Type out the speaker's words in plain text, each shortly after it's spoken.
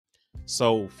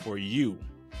So for you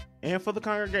and for the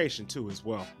congregation too, as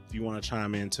well, if you want to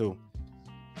chime in too,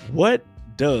 what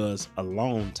does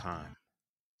alone time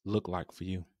look like for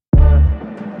you?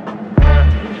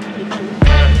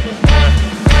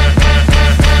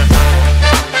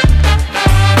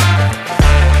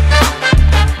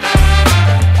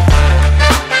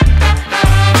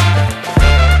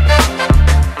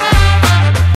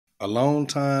 Alone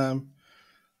time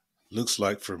looks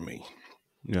like for me.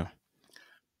 Yeah.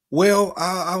 Well,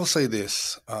 I will say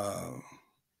this.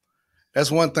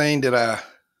 That's one thing that I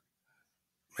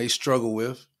may struggle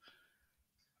with,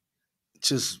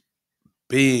 just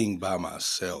being by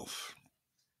myself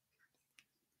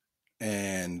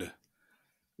and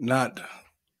not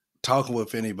talking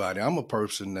with anybody. I'm a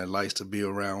person that likes to be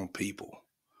around people.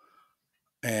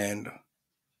 And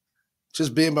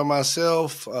just being by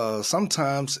myself,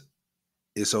 sometimes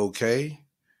it's okay.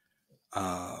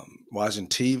 Watching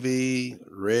TV,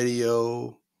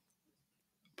 radio,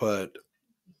 but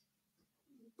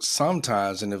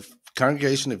sometimes, and if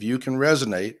congregation, if you can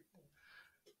resonate,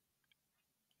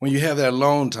 when you have that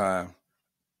alone time,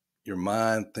 your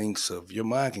mind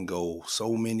can go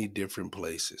so many different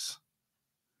places,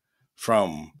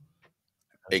 from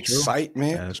That's true.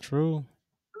 excitement That's true.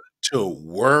 to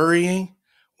worrying.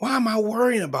 Why am I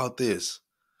worrying about this?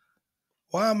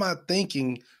 Why am I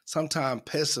thinking sometimes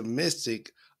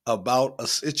pessimistic about a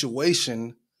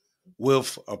situation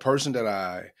with a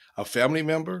family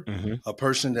member, Mm-hmm. a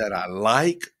person that I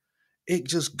like? It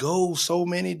just goes so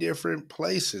many different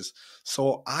places.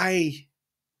 So I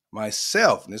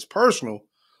myself, and it's personal,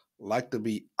 like to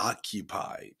be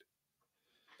occupied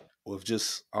with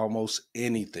just almost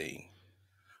anything.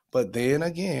 But then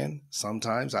again,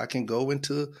 sometimes I can go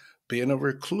into being a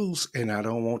recluse and I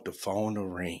don't want the phone to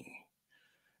ring.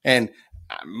 And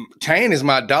Kane is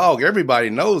my dog.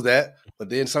 Everybody knows that. But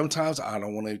then sometimes I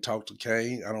don't want to talk to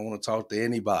Kane. I don't want to talk to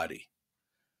anybody.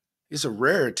 It's a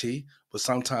rarity, but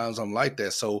sometimes I'm like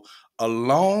that. So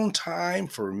alone time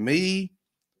for me,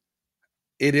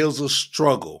 it is a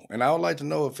struggle. And I would like to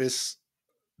know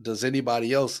does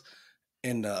anybody else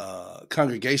in the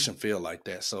congregation feel like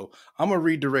that? So I'm gonna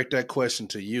redirect that question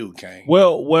to you, Kane.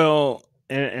 Well,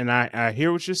 and I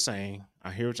hear what you're saying.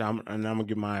 I hear and I'm gonna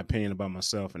give my opinion about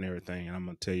myself and everything, and I'm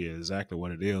gonna tell you exactly what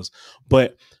it is.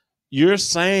 But you're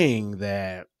saying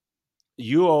that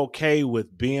you're okay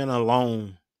with being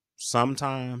alone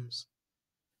sometimes,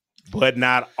 but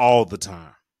not all the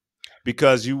time,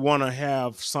 because you want to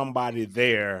have somebody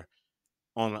there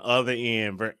on the other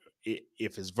end,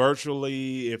 if it's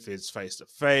virtually, if it's face to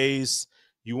face,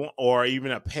 you want, or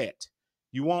even a pet,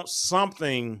 you want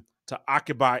something to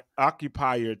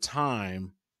occupy your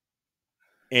time,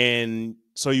 and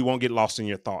so you won't get lost in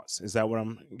your thoughts. Is that what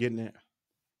I'm getting at?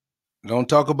 Don't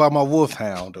talk about my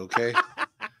wolfhound, okay?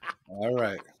 All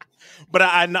right. But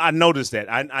I noticed that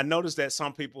I noticed that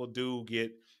some people do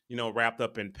get, wrapped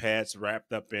up in pets,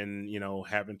 wrapped up in,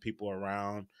 having people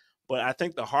around. But I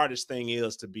think the hardest thing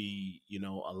is to be,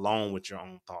 alone with your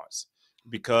own thoughts,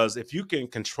 because if you can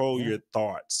control Yeah. your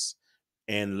thoughts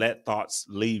and let thoughts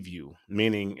leave you,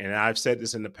 meaning, and I've said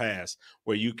this in the past,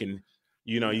 where you can,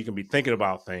 you can be thinking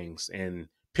about things and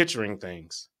picturing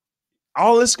things.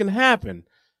 All this can happen,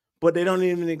 but they don't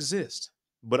even exist,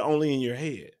 but only in your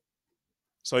head.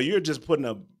 So you're just putting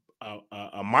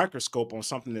a microscope on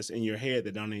something that's in your head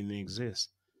that don't even exist.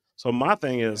 So my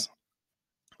thing is,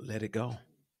 let it go.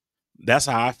 That's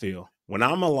how I feel. When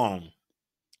I'm alone,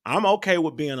 I'm okay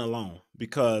with being alone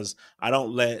because I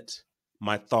don't let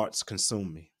my thoughts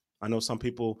consume me. I know some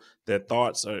people, their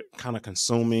thoughts are kind of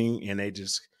consuming, and they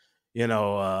just,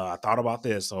 I thought about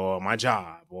this, or my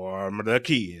job, or the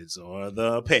kids, or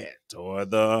the pet, or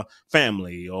the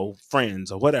family, or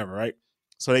friends, or whatever, right?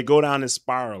 So they go down this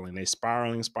spiraling,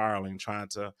 spiraling, trying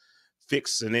to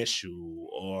fix an issue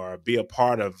or be a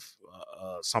part of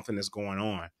something that's going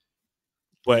on. Yeah.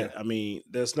 But I mean,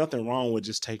 there's nothing wrong with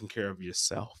just taking care of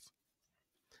yourself.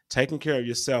 Taking care of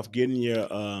yourself, getting your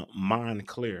mind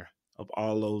clear of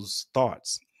all those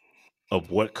thoughts of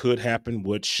what could happen,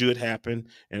 what should happen,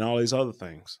 and all these other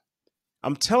things.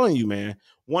 I'm telling you, man,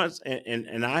 once,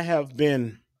 and I have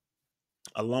been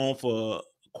alone for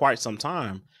quite some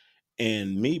time,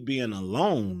 and me being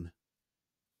alone,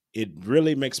 it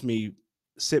really makes me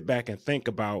sit back and think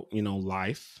about,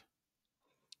 life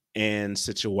and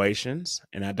situations,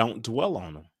 and I don't dwell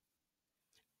on them.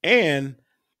 And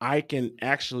I can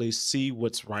actually see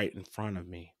what's right in front of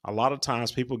me. A lot of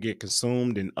times people get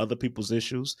consumed in other people's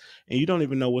issues, and you don't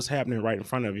even know what's happening right in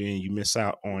front of you, and you miss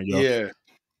out on your Yeah.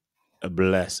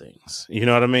 blessings. You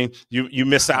know what I mean? You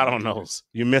miss out Oh, on yeah. those.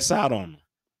 You miss out on them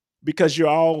because you're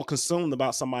all consumed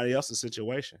about somebody else's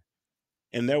situation.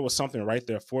 and there was something right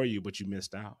there for you, but you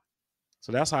missed out.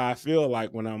 So that's how I feel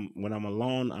like when I'm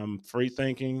alone, I'm free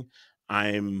thinking.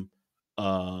 I'm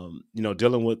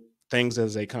dealing with things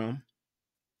as they come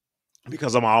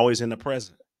because I'm always in the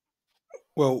present.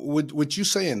 Well, with you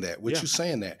saying that,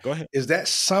 Yeah, go ahead. is that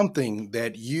something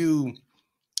that you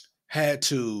had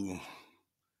to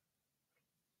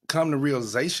come to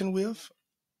realization with?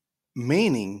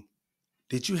 Meaning,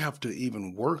 did you have to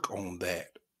even work on that?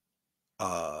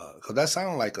 Because that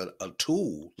sounds like a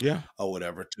tool Yeah. or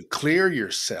whatever to clear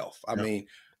yourself. I Yeah. mean,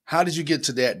 how did you get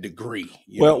to that degree?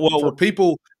 Well. For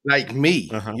people like me,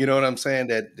 Uh-huh. you know what I'm saying?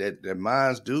 That their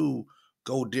minds do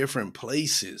go different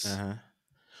places. Uh-huh.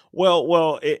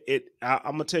 Well, I'm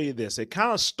gonna tell you this. It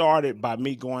kind of started by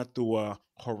me going through a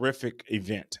horrific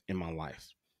event in my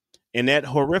life. In that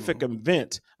horrific Hmm.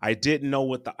 event, I didn't know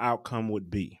what the outcome would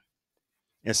be.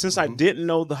 And since I Hmm. didn't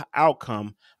know the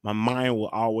outcome, my mind will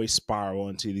always spiral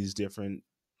into these different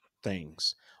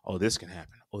things. Oh, this can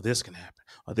happen. Oh, this can happen.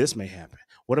 Oh, this may happen.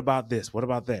 What about this? What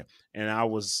about that? And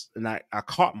I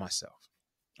caught myself.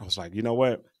 I was like, you know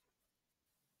what?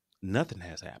 Nothing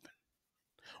has happened.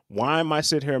 Why am I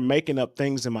sitting here making up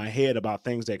things in my head about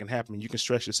things that can happen? You can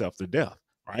stress yourself to death,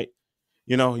 right?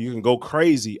 You can go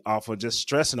crazy off of just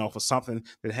stressing off of something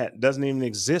that doesn't even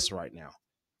exist right now.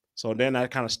 So then I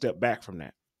kind of stepped back from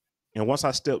that. And once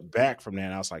I stepped back from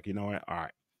that, I was like, you know what? All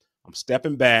right, I'm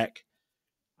stepping back.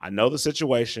 I know the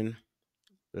situation.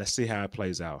 Let's see how it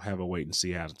plays out. Have a wait and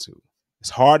see attitude. It's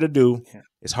hard to do. Yeah.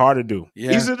 It's hard to do.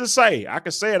 Yeah. Easy to say. I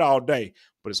can say it all day,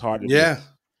 but it's hard to do. Yeah.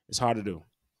 It's hard to do.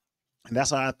 And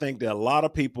that's why I think that a lot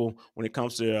of people, when it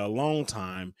comes to their alone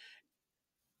time,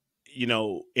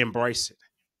 embrace it.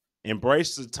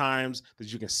 Embrace the times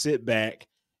that you can sit back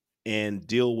and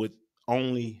deal with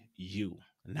only you,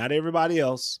 not everybody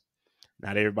else,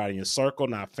 not everybody in your circle,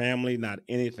 not family, not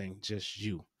anything, just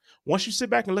you. Once you sit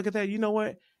back and look at that, you know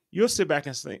what? You'll sit back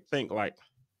and think like,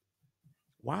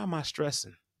 why am I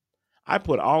stressing? I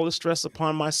put all the stress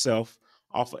upon myself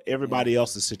off of Yeah. everybody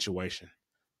else's situation,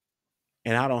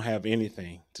 and I don't have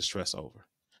anything to stress over.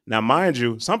 Now, mind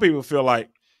you, some people feel like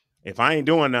if I ain't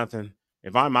doing nothing,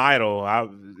 if I'm idle,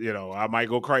 I might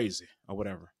go crazy or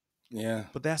whatever. Yeah.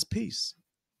 But that's peace.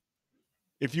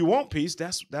 If you want peace,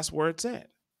 that's where it's at.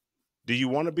 Do you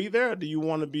want to be there? Or do you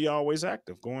want to be always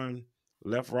active, going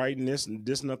left, right, and this and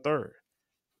the third?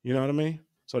 You know what I mean?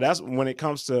 So that's when it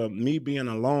comes to me being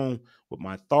alone with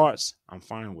my thoughts, I'm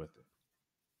fine with it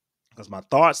because my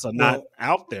thoughts are not Well,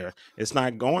 out there. It's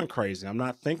not going crazy. I'm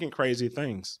not thinking crazy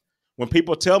things. When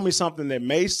people tell me something that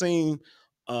may seem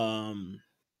um,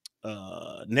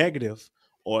 negative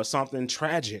or something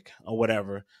tragic or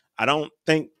whatever, I don't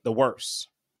think the worst.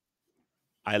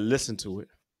 I listen to it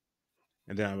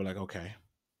and then I'm like, okay,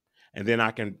 and then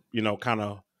I can, kind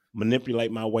of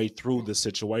manipulate my way through the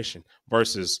situation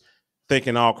versus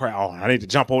thinking all crap. Oh, I need to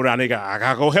jump over there. I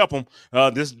gotta go help them.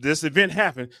 This event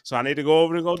happened, so I need to go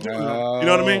over and go do it. You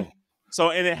know what I mean? oh,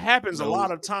 So, and it happens a lot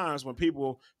those, of times when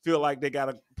people feel like they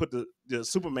gotta put the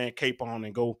Superman cape on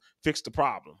and go fix the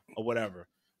problem or whatever.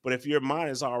 But if your mind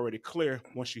is already clear,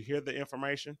 once you hear the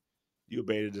information, you'll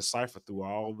be able to decipher through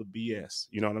all the BS.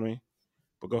 You know what I mean?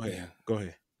 But go ahead, yeah. go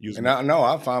ahead. Use And me. I know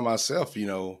I find myself,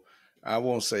 I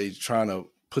won't say trying to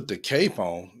put the cape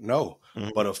on, no, Hmm.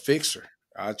 but a fixer.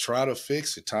 I try to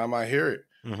fix it. Time I hear it,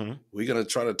 Hmm. we're gonna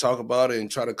try to talk about it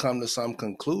and try to come to some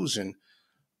conclusion.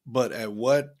 But at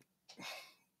what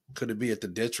could it be at the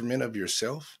detriment of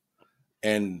yourself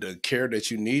and the care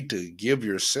that you need to give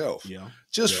yourself Yeah.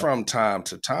 just Yeah. from time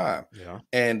to time? Yeah.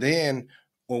 And then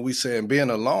when we say being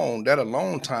alone, that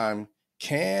alone time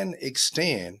can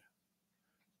extend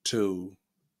to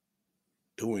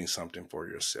doing something for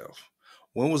yourself.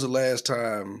 When was the last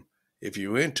time, if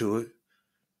you're into it,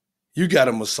 you got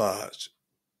a massage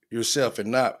yourself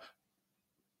and not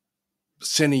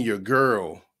sending your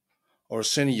girl or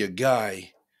sending your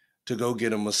guy to go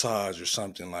get a massage or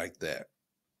something like that,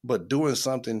 but doing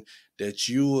something that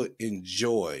you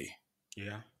enjoy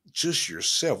Yeah. just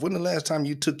yourself? When the last time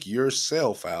you took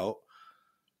yourself out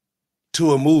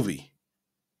to a movie,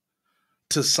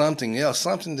 to something else,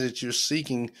 something that you're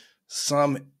seeking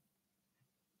some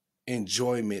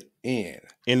enjoyment in?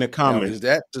 In the Now, comments, is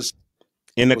that just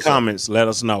in the what's up? comments, let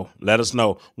us know. Let us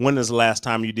know when is the last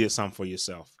time you did something for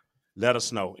yourself. Let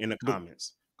us know in the But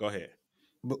comments. Go ahead.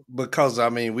 because I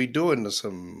mean, we doing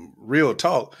some real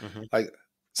talk. Hmm. Like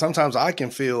sometimes I can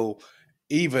feel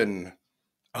even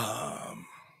um,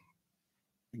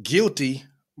 guilty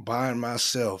buying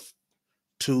myself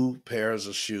two pairs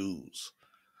of shoes.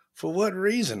 For what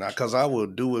reason? Because I will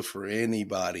do it for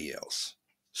anybody else,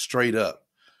 straight up.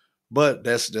 But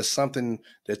that's something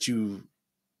that you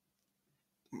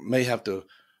may have to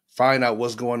find out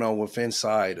what's going on with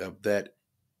inside of that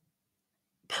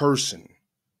person.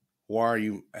 Why are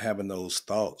you having those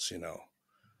thoughts?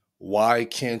 Why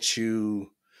can't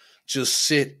you just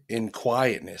sit in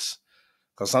quietness?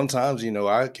 Because sometimes,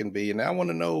 I can be, and I want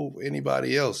to know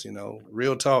anybody else,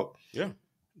 real talk. Yeah,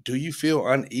 Do you feel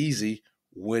uneasy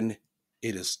when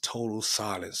it is total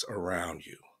silence around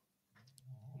you?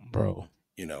 bro.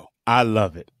 You know, I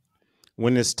love it.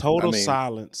 When it's I total mean,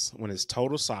 silence, when it's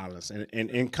total silence, and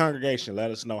in congregation, let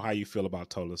us know how you feel about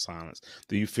total silence.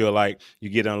 Do you feel like you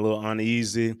get a little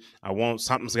uneasy? I want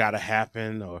something's got to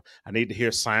happen, or I need to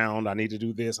hear sound. I need to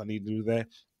do this. I need to do that.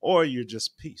 Or you're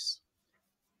just peace,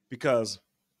 because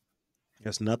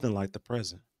there's nothing like the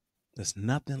present. There's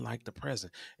nothing like the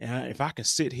present. And if I can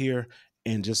sit here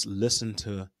and just listen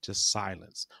to just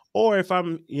silence, or if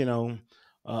I'm,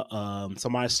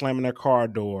 somebody slamming their car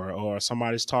door, or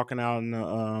somebody's talking out in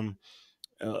on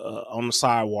the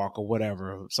sidewalk or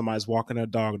whatever, somebody's walking their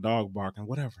dog barking,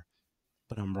 whatever.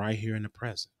 But I'm right here in the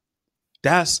present.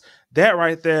 That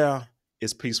right there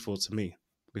is peaceful to me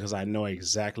because I know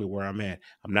exactly where I'm at.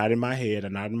 I'm not in my head.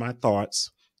 I'm not in my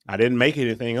thoughts. I didn't make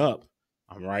anything up.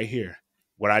 I'm right here.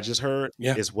 What I just heard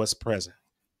yeah, is what's present.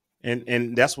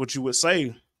 And that's what you would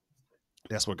say.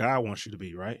 That's what God wants you to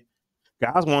be, right?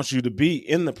 God wants you to be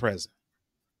in the present.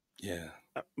 yeah.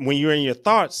 When you're in your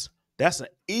thoughts, that's an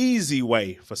easy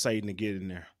way for Satan to get in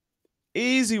there.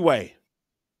 Easy way.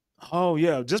 Oh,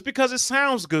 yeah. Just because it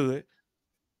sounds good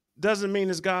doesn't mean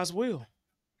it's God's will.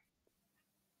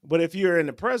 But if you're in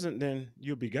the present, then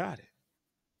you'll be guided.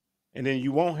 And then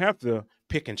you won't have to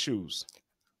pick and choose.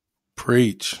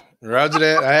 Preach. Roger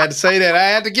that. I had to say that. I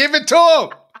had to give it to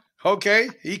him. Okay.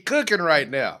 He cooking right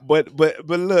now. But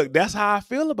look, that's how I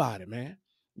feel about it, man.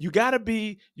 You gotta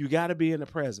be in the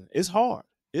present. It's hard.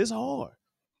 It's hard.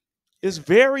 It's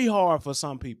very hard for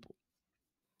some people.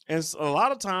 And a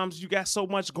lot of times you got so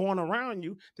much going around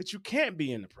you that you can't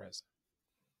be in the present.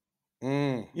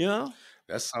 Mm, You know?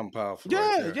 that's something powerful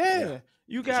right Yeah, there. Yeah. yeah.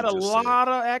 You What got you a just said. lot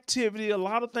of activity, a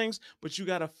lot of things, but you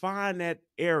got to find that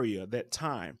area, that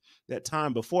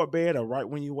time before bed or right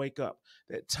when you wake up,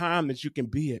 that time that you can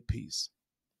be at peace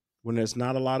when there's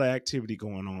not a lot of activity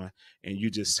going on and you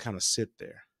just kind of sit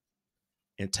there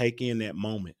and take in that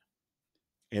moment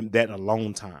and that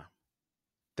alone time.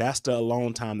 That's the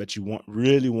alone time that you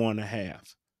really want to have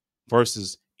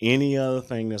versus any other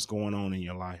thing that's going on in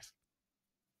your life.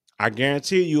 I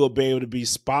guarantee you'll be able to be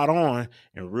spot on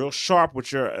and real sharp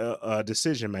with your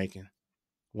decision making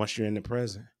once you're in the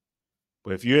present.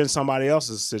 But if you're in somebody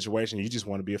else's situation, you just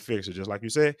want to be a fixer, just like you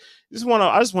said. I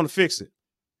just want to fix it,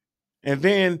 and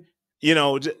then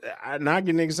and I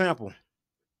give an example.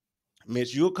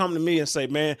 Mitch, you'll come to me and say,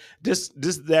 "Man, this,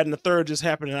 that, and the third just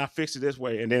happened, and I fixed it this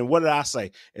way." And then what did I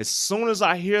say? As soon as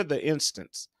I hear the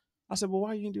instance, I said, "Well,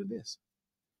 why you didn't do this?"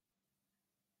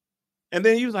 And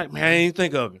then you was like, "Man, I didn't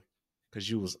think of it," because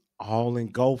you was all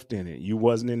engulfed in it. You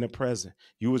wasn't in the present.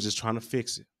 You was just trying to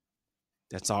fix it.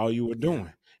 That's all you were Yeah.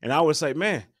 doing. And I would say,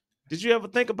 "Man, did you ever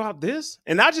think about this?"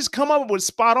 And I just come up with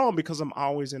spot on because I'm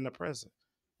always in the present.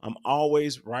 I'm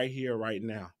always right here, right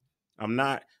now. I'm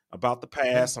not about the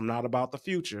Yeah. past. I'm not about the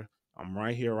future. I'm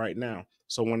right here, right now.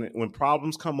 So when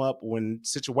problems come up, when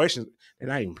situations, they're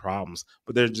not even problems,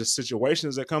 but they're just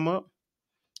situations that come up,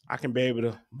 I can be able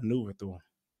to maneuver through them.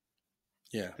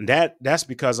 Yeah. And that's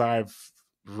because I've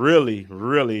really,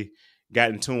 really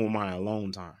gotten to my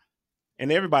alone time.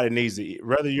 And everybody needs it,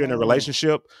 whether you're in a Mm.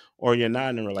 relationship or you're not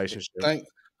in a relationship. Thank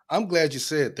I'm glad you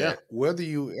said Yeah, that. Whether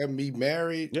you and me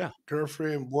married, yeah,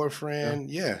 girlfriend, yeah. boyfriend,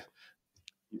 yeah,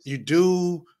 you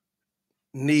do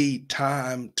need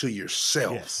time to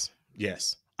yourself Yes,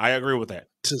 yes. I agree with that.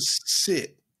 to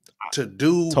sit, to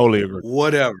do Totally agree.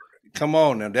 whatever. Come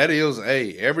on now. That is,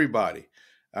 hey, everybody.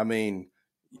 I mean,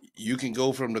 you can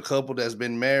go from the couple that's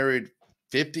been married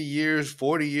 50 years,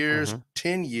 40 years, Hmm.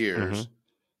 10 Hmm. years.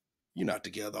 You're not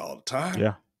together all the time.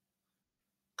 Yeah.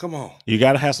 Come on. You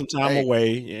got to have some time Hey,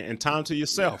 away and time to yeah,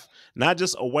 yourself, not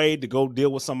just away to go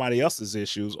deal with somebody else's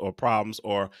issues or problems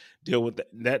or deal with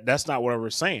that. That's not what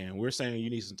we're saying. We're saying you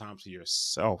need some time to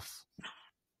yourself.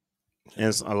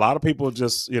 And yeah. a lot of people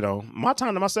just, my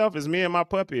time to myself is me and my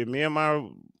puppy, me and my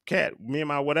cat, me and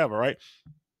my whatever, right?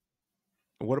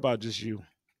 What about just you?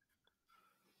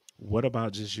 What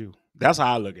about just you? That's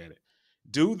how I look at it.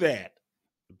 Do that.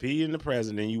 Be in the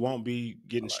present, and you won't be I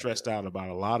getting like stressed that. out about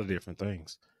a lot of different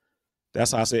things.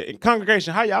 That's how I said. In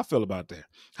congregation, how y'all feel about that?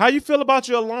 How you feel about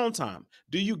your alone time?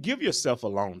 Do you give yourself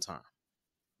alone time?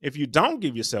 If you don't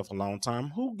give yourself alone time,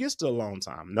 who gets the alone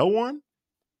time? No one.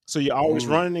 So you're always Mm,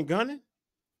 running and gunning.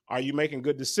 Are you making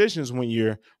good decisions when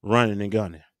you're running and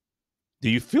gunning? Do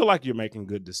you feel like you're making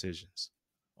good decisions,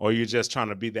 or you're just trying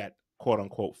to be that quote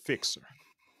unquote fixer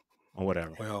or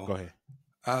whatever? Well, Go ahead.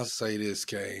 I'll say this,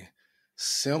 Kay.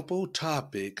 Simple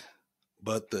topic,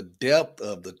 but the depth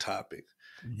of the topic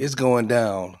is going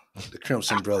down the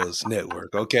Crimson Brothers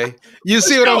Network. Okay, you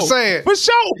see what I'm saying? For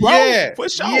sure, bro. Yeah, For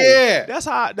sure. yeah. That's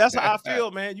how I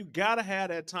feel, man. You gotta have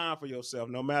that time for yourself,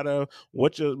 no matter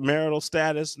what your marital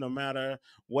status, no matter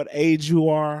what age you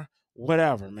are,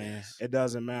 whatever, man. Yes. It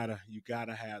doesn't matter. You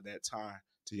gotta have that time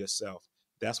to yourself.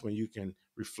 That's when you can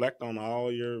reflect on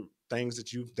all your things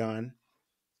that you've done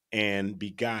and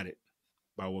be guided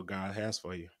by what God has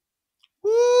for you.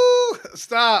 Woo!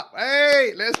 Stop.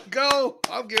 Hey, let's go.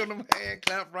 I'm giving them a hand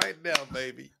clap right now,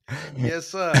 baby. Yes,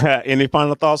 sir. Any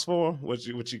final thoughts for him? What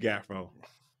you got, bro?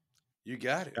 You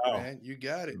got it, man. You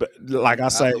got it. But like I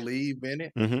say, believe in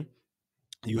it. Mm-hmm.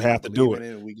 You have to do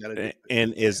it. We gotta do it.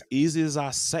 And as easy as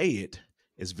I say it,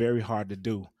 it's very hard to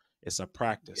do. It's a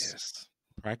practice. Yes.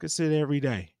 Practice it every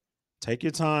day. Take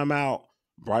your time out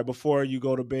right before you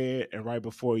go to bed and right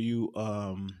before you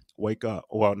wake up.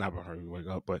 Well, not before you wake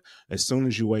up, but as soon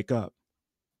as you wake up,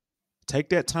 take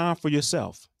that time for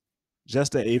yourself.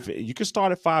 Just that if you can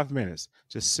start at 5 minutes,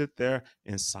 just sit there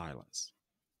in silence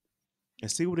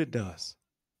and see what it does.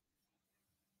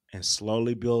 And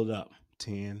slowly build up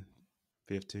 10,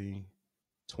 15,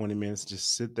 20 minutes.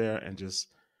 Just sit there and just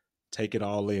take it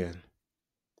all in.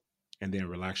 And then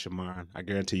relax your mind. I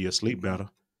guarantee you'll sleep better.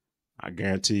 I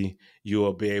guarantee you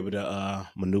will be able to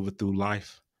maneuver through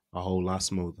life a whole lot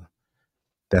smoother.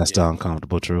 That's the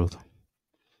uncomfortable truth.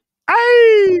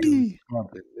 Hey!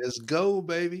 Let's go,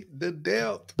 baby. The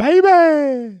depth.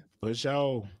 Baby! For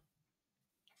sure.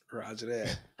 Roger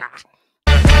that.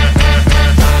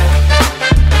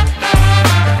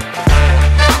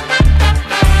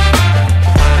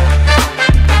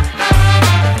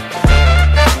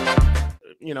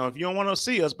 You know, if you don't want to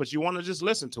see us, but you want to just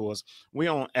listen to us, we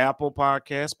on Apple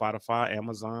Podcasts, Spotify,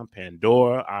 Amazon,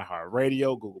 Pandora,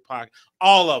 iHeartRadio, Google Podcast,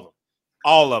 all of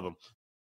them.